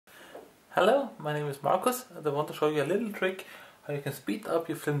Hello, my name is Marcus and I want to show you a little trick how you can speed up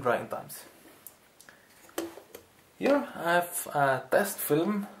your film drying times. Here I have a test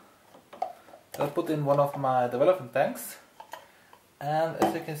film that I put in one of my development tanks, and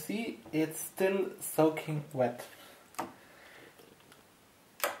as you can see it's still soaking wet.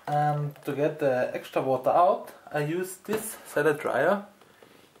 And to get the extra water out I use this salad dryer.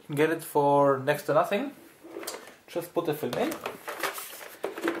 You can get it for next to nothing. Just put the film in,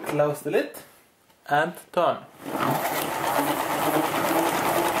 close the lid and turn.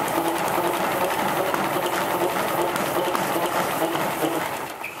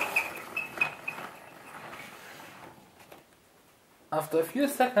 After a few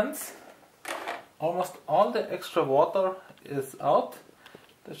seconds, almost all the extra water is out.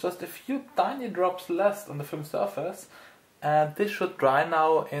 There's just a few tiny drops left on the film surface, and this should dry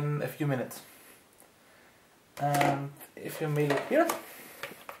now in a few minutes. And if you may look here,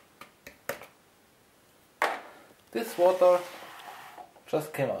 this water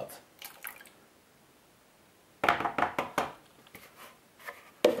just came out.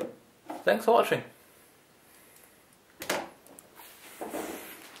 Thanks for watching.